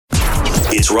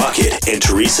It's Rocket and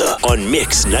Teresa on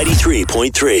Mix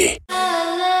 93.3.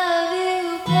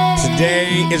 Today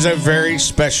is a very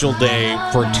special day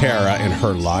for Tara in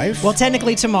her life. Well,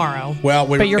 technically tomorrow. Well,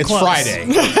 but you're it's close.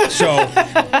 Friday. So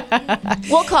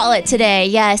We'll call it today.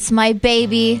 Yes, my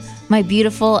baby, my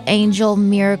beautiful angel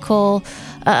miracle.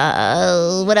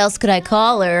 What else could I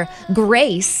call her?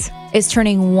 Grace is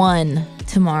turning 1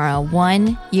 tomorrow.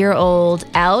 1 year old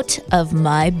out of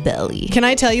my belly. Can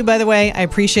I tell you, by the way, I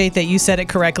appreciate that you said it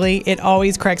correctly. It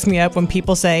always cracks me up when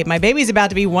people say, my baby's about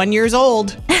to be 1 year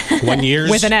old. 1 year?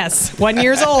 With an S. 1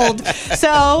 year old.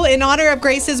 So, in honor of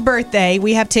Grace's birthday,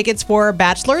 we have tickets for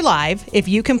Bachelor Live. If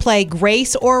you can play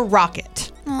Grace or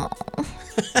Rocket. Oh.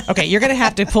 Okay, you're going to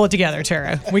have to pull it together,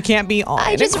 Tara. We can't be on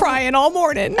and crying all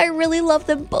morning. I really love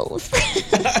them both.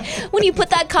 When you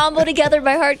put that combo together,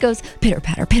 my heart goes pitter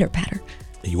patter, pitter patter.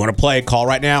 You want to play? Call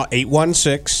right now,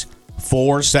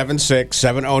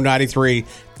 816-476-7093.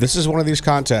 This is one of these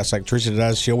contests like Teresa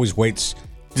does. She always waits.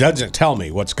 Doesn't tell me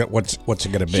what's it going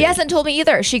to be. She hasn't told me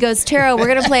either. She goes, Tara, we're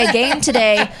going to play a game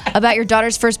today about your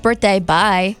daughter's first birthday.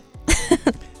 Bye.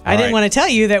 I didn't want to tell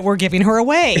you that we're giving her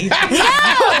away.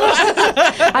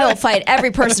 I will fight every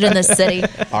person in this city.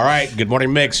 All right. Good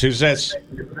morning, Mix. Who's this?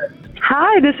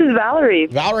 Hi, this is Valerie.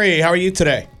 Valerie, how are you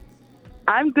today?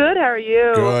 I'm good. How are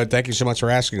you? Good. Thank you so much for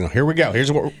asking. Here we go.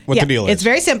 Here's what the deal is. It's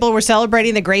very simple. We're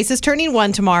celebrating that Grace is turning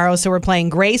 1 tomorrow, so we're playing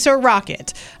Grace or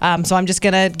Rocket. So I'm just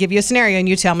going to give you a scenario, and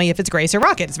you tell me if it's Grace or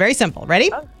Rocket. It's very simple.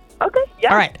 Ready? Okay.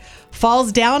 Yeah. All right.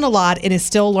 Falls down a lot and is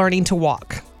still learning to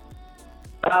walk.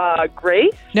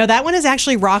 Grace? No, that one is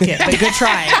actually Rocket, but good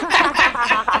try.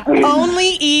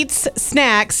 Only eats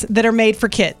snacks that are made for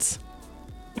kids.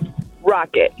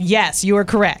 Rocket. Yes, you are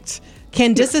correct.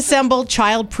 Can disassemble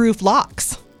child-proof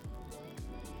locks.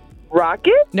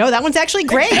 Rocket? No, that one's actually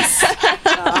Grace.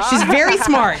 She's very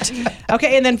smart.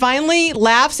 Okay, and then finally,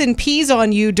 laughs and pees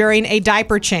on you during a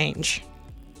diaper change.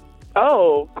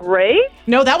 Oh, Grace?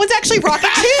 No, that one's actually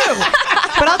Rocket too.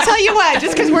 But I'll tell you what,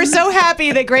 just because we're so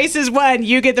happy that Grace has won,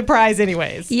 you get the prize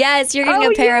anyways. Yes, you're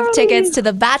getting a pair of tickets to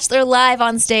the Bachelor Live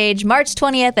on stage March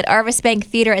 20th at Arvis Bank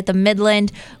Theater at the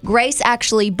Midland. Grace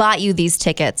actually bought you these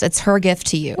tickets. It's her gift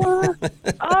to you. Oh,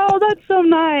 that's so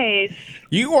nice.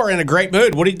 You are in a great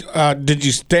mood. What did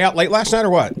you stay out late last night or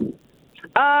what?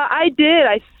 I did.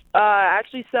 I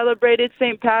actually celebrated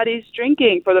St. Patty's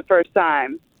drinking for the first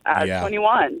time at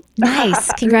 21.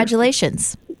 Nice.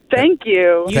 Congratulations. Thank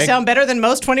you. You sound better than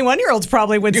most 21-year-olds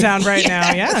probably would sound right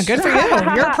now. Yeah, good for you.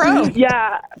 You're a pro.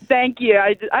 Yeah, thank you.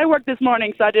 I worked this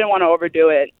morning, so I didn't want to overdo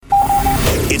it.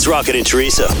 It's Rocket and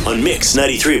Teresa on Mix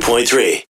 93.3.